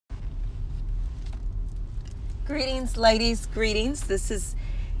Greetings, ladies. Greetings. This is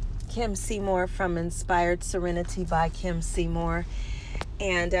Kim Seymour from Inspired Serenity by Kim Seymour.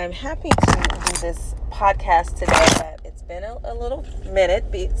 And I'm happy to do this podcast today. It's been a little minute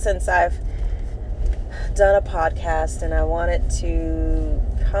since I've done a podcast, and I wanted to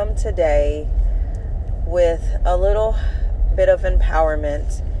come today with a little bit of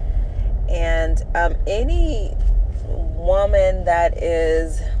empowerment. And any woman that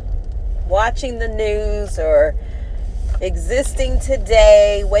is watching the news or existing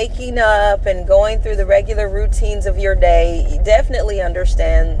today, waking up and going through the regular routines of your day, you definitely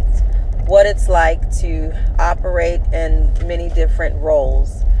understand what it's like to operate in many different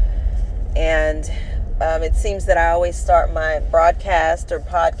roles. And it seems that I always start my broadcast or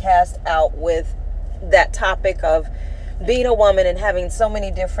podcast out with that topic of being a woman and having so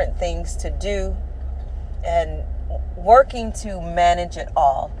many different things to do and working to manage it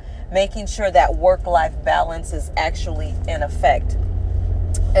all, making sure that work-life balance is actually in effect.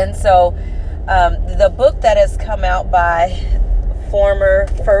 And so the book that has come out by former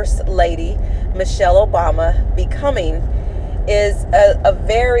First Lady Michelle Obama, Becoming, is a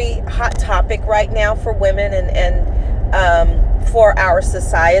very hot topic right now for women and for our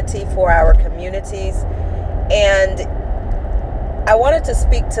society, for our communities. And I wanted to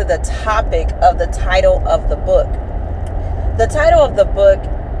speak to the topic of the title of the book. The title of the book,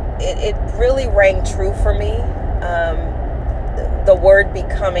 it really rang true for me, the word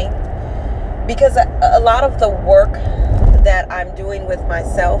becoming, because a lot of the work that I'm doing with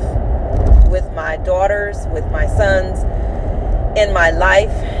myself, with my daughters, with my sons, in my life,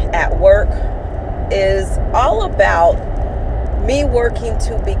 at work, is all about me working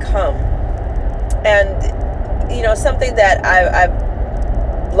to become. And, you know, something that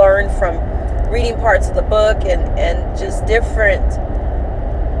I've learned from reading parts of the book and just different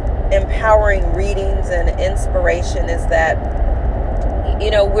empowering readings and inspiration is that,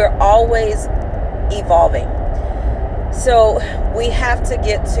 you know, we're always evolving. So we have to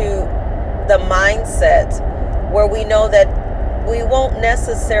get to the mindset where we know that we won't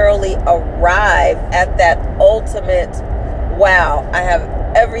necessarily arrive at that ultimate, wow, I have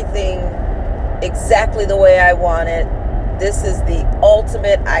everything exactly the way I want it. This is the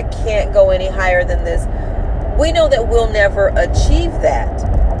ultimate. I can't go any higher than this. We know that we'll never achieve that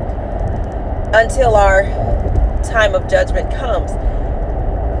until our time of judgment comes.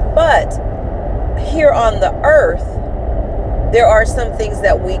 But here on the earth, there are some things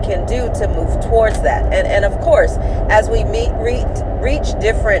that we can do to move towards that. And of course, as we reach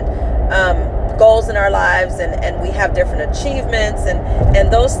different goals in our lives and we have different achievements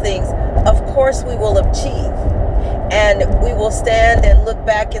and those things, of course we will achieve. And we will stand and look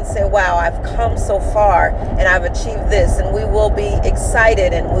back and say, wow, I've come so far and I've achieved this. And we will be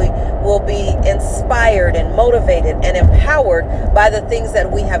excited and we will be inspired and motivated and empowered by the things that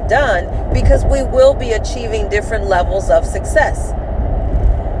we have done, because we will be achieving different levels of success.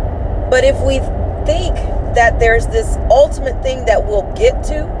 But if we think that there's this ultimate thing that we'll get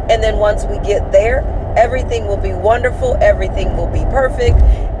to, and then once we get there, everything will be wonderful, everything will be perfect,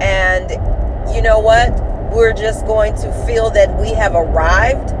 and you know what? We're just going to feel that we have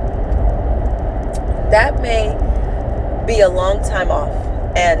arrived, that may be a long time off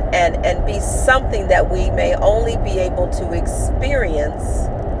and be something that we may only be able to experience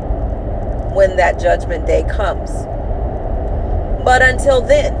when that judgment day comes. But until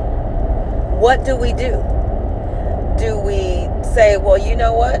then, what do? Do we say, well, you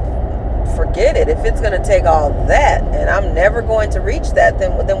know what? Forget it. If it's going to take all that and I'm never going to reach that,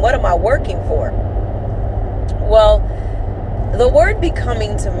 then what am I working for? Well, the word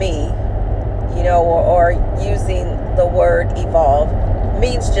becoming to me, you know, or using the word evolve,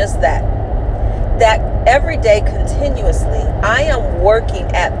 means just that. That every day continuously, I am working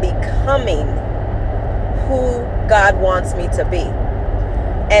at becoming who God wants me to be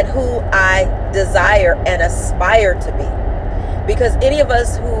and who I desire and aspire to be. Because any of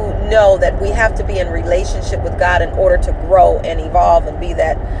us who know that we have to be in relationship with God in order to grow and evolve and be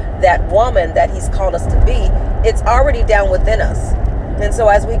that woman that He's called us to be, it's already down within us. And so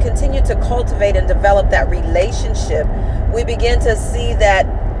as we continue to cultivate and develop that relationship, we begin to see that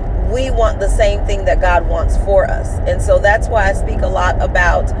we want the same thing that God wants for us. And so that's why I speak a lot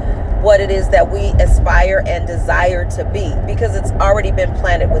about what it is that we aspire and desire to be, because it's already been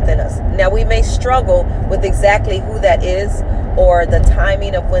planted within us. Now, we may struggle with exactly who that is, or the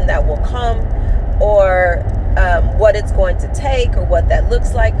timing of when that will come, or what it's going to take, or what that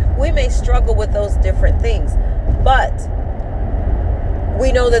looks like. We may struggle with those different things, but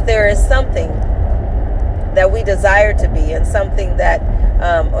we know that there is something that we desire to be, and something that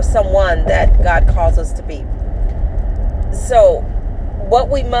or someone that God calls us to be. So what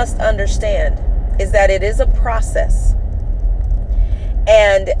we must understand is that it is a process,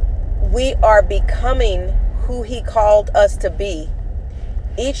 and we are becoming who he called us to be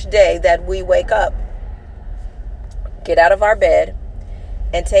each day that we wake up, get out of our bed,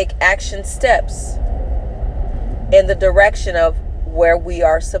 and take action steps in the direction of where we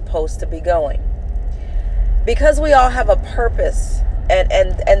are supposed to be going. Because we all have a purpose,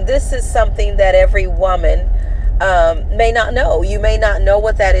 and this is something that every woman may not know. You may not know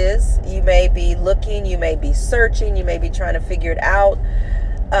what that is. You may be looking, you may be searching, you may be trying to figure it out.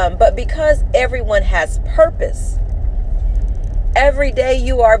 But because everyone has purpose, every day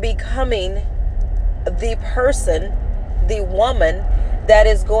you are becoming the person, the woman that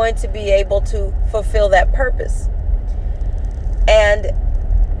is going to be able to fulfill that purpose. And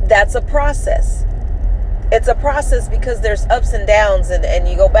that's a process. It's a process because there's ups and downs, and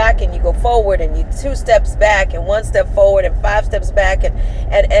you go back and you go forward, and you 2 steps back and 1 step forward and 5 steps back. And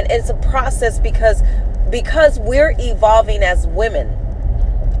it's a process because we're evolving as women.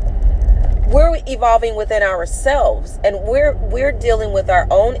 We're evolving within ourselves, and we're dealing with our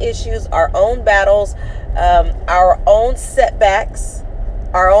own issues, our own battles, our own setbacks,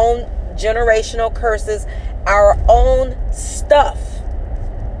 our own generational curses, our own stuff,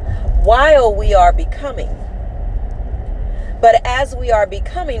 while we are becoming. But as we are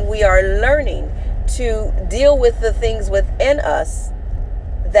becoming, we are learning to deal with the things within us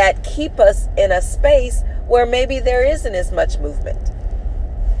that keep us in a space where maybe there isn't as much movement.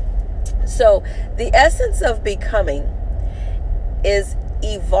 So the essence of becoming is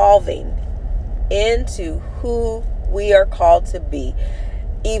evolving into who we are called to be,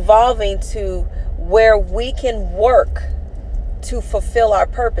 evolving to where we can work to fulfill our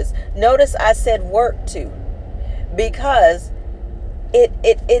purpose. Notice I said work to, because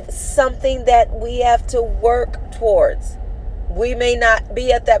it's something that we have to work towards. We may not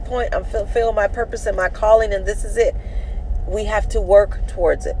be at that point, I'm fulfilling my purpose and my calling and this is it. We have to work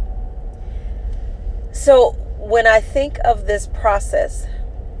towards it. So when I think of this process,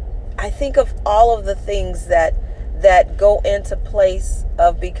 I think of all of the things that go into place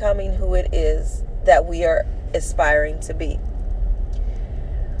of becoming who it is that we are aspiring to be.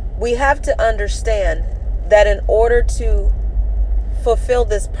 We have to understand that in order to fulfill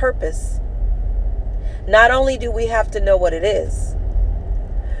this purpose, not only do we have to know what it is,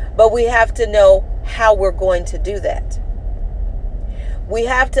 but we have to know how we're going to do that. We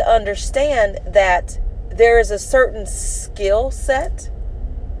have to understand that there is a certain skill set,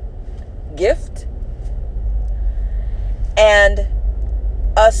 gift, and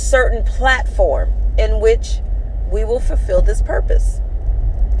a certain platform in which we will fulfill this purpose.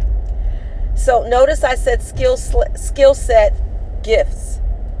 So notice I said skill set, gifts,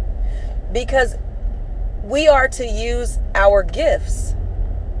 because we are to use our gifts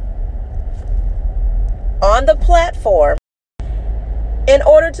on the platform in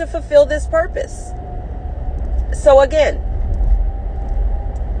order to fulfill this purpose. So again,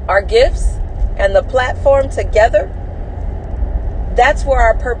 our gifts and the platform together, that's where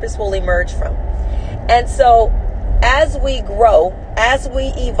our purpose will emerge from. And so as we grow, as we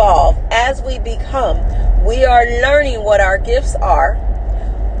evolve, as we become, we are learning what our gifts are.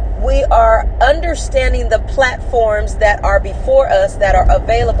 We are understanding the platforms that are before us, that are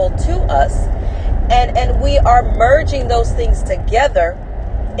available to us. And we are merging those things together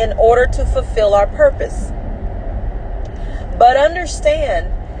in order to fulfill our purpose. But understand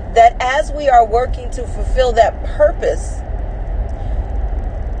that as we are working to fulfill that purpose,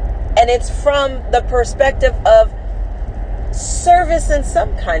 and it's from the perspective of service in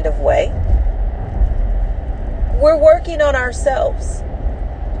some kind of way, we're working on ourselves,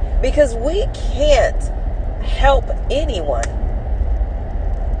 because we can't help anyone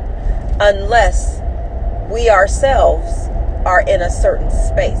unless we ourselves are in a certain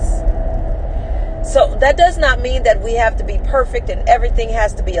space. So that does not mean that we have to be perfect and everything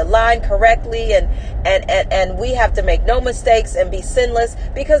has to be aligned correctly and we have to make no mistakes and be sinless,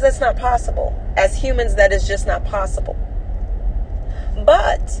 because that's not possible. As humans, that is just not possible.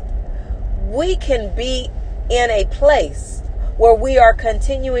 But we can be in a place where we are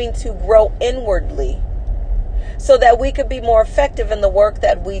continuing to grow inwardly so that we could be more effective in the work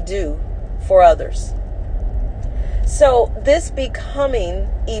that we do for others. So this becoming,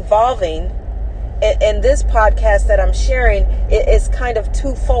 evolving, in this podcast that I'm sharing, it is kind of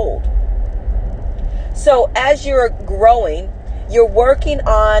twofold. So as you're growing, you're working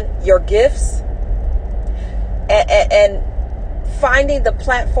on your gifts and finding the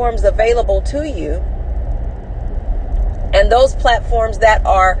platforms available to you, and those platforms that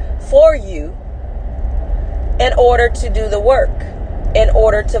are for you, in order to do the work, in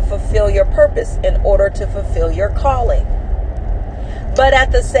order to fulfill your purpose, in order to fulfill your calling. But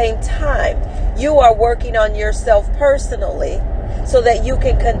at the same time, you are working on yourself personally so that you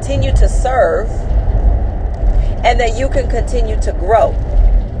can continue to serve and that you can continue to grow.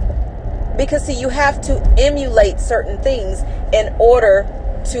 Because see, you have to emulate certain things in order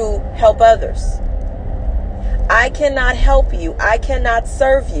to help others. I cannot help you. I cannot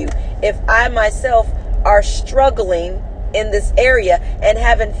serve you if I myself are struggling in this area and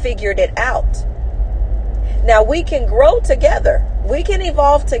haven't figured it out. Now, we can grow together. We can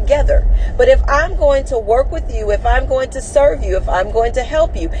evolve together. But if I'm going to work with you, if I'm going to serve you, if I'm going to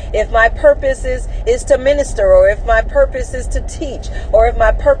help you, if my purpose is to minister, or if my purpose is to teach, or if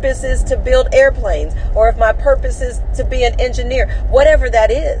my purpose is to build airplanes, or if my purpose is to be an engineer, whatever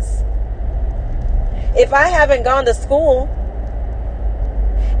that is. If I haven't gone to school,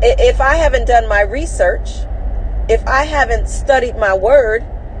 if I haven't done my research, if I haven't studied my word,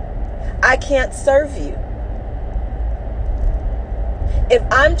 I can't serve you. If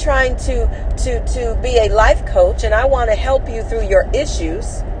I'm trying to be a life coach and I want to help you through your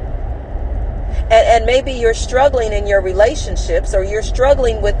issues, and maybe you're struggling in your relationships, or you're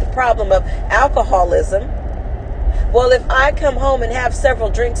struggling with the problem of alcoholism, well, if I come home and have several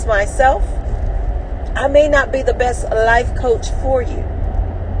drinks myself, I may not be the best life coach for you.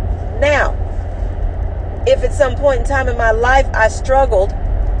 Now, if at some point in time in my life I struggled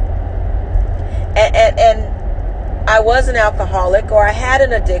and I was an alcoholic, or I had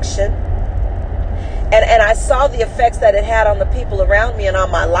an addiction, and I saw the effects that it had on the people around me and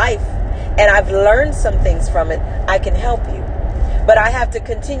on my life, and I've learned some things from it, I can help you. But I have to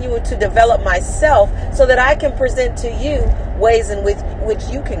continue to develop myself so that I can present to you ways in which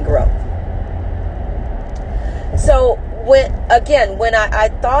you can grow. So when I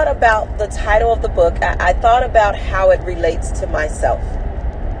thought about the title of the book, I thought about how it relates to myself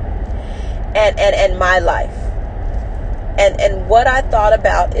and my life. And what I thought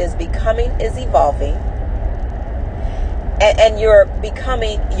about is becoming is evolving. And you're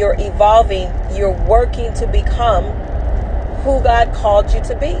becoming, you're evolving, you're working to become who God called you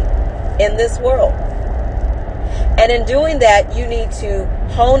to be in this world. And in doing that, you need to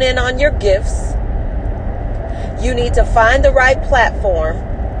hone in on your gifts. You need to find the right platform.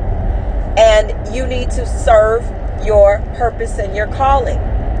 And you need to serve your purpose and your calling.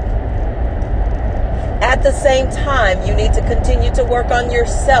 At the same time, you need to continue to work on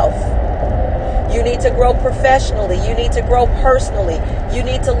yourself. You need to grow professionally. You need to grow personally. You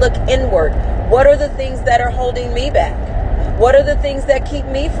need to look inward. What are the things that are holding me back? What are the things that keep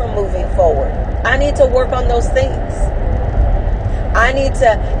me from moving forward? I need to work on those things. I need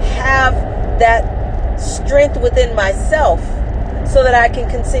to have that strength within myself so that I can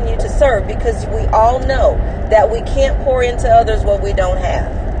continue to serve, because we all know that we can't pour into others what we don't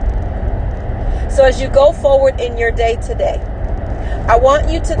have. So as you go forward in your day today, I want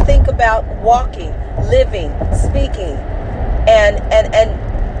you to think about walking, living, speaking,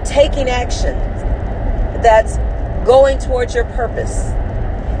 and taking action that's going towards your purpose.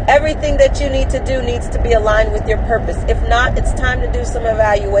 Everything that you need to do needs to be aligned with your purpose. If not, it's time to do some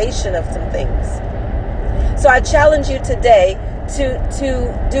evaluation of some things. So I challenge you today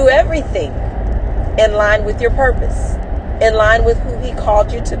to do everything in line with your purpose, in line with who He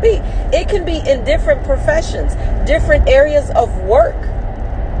called you to be. It can be in different professions, different areas of work.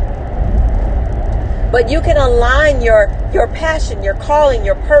 But you can align your passion, your calling,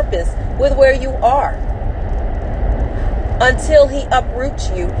 your purpose with where you are until He uproots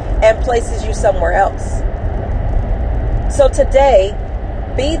you and places you somewhere else. So today,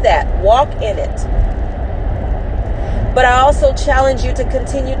 be that, walk in it. But I also challenge you to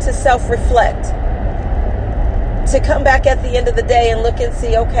continue to self-reflect, to come back at the end of the day and look and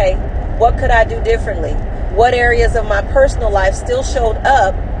see, okay, what could I do differently? What areas of my personal life still showed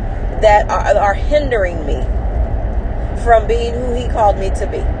up that are hindering me from being who He called me to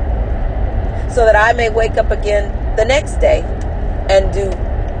be, so that I may wake up again the next day and do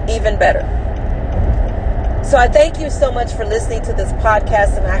even better. So I thank you so much for listening to this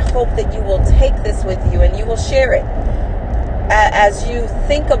podcast, and I hope that you will take this with you and you will share it as you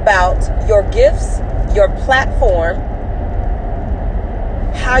think about your gifts, your platform,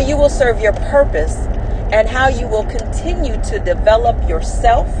 how you will serve your purpose, and how you will continue to develop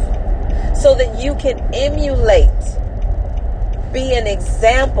yourself so that you can emulate, be an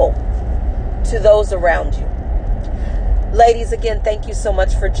example to those around you. Ladies, again, thank you so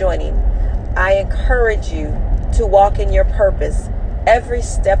much for joining. I encourage you to walk in your purpose every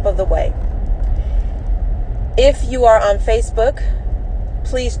step of the way. If you are on Facebook,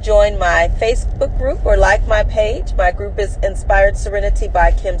 Please join my Facebook group or like my page. My group is Inspired Serenity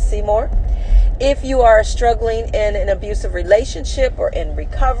by Kim Seymour. If you are struggling in an abusive relationship or in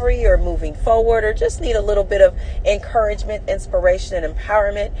recovery or moving forward or just need a little bit of encouragement, inspiration, and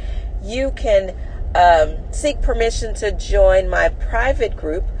empowerment, you can seek permission to join my private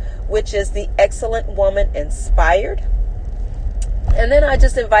group, which is the Excellent Woman Inspired. And then I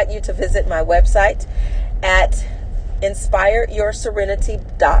just invite you to visit my website at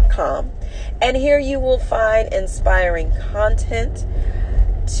inspireyourserenity.com. And here you will find inspiring content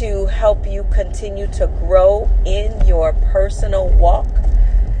to help you continue to grow in your personal walk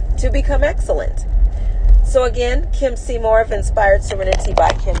to become excellent. So again, Kim Seymour of Inspired Serenity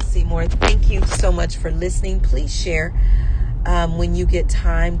by Kim Seymour. Thank you so much for listening. Please share when you get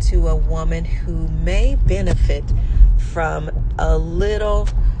time to a woman who may benefit from a little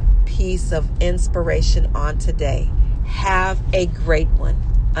piece of inspiration on today. Have a great one.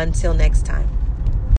 Until next time.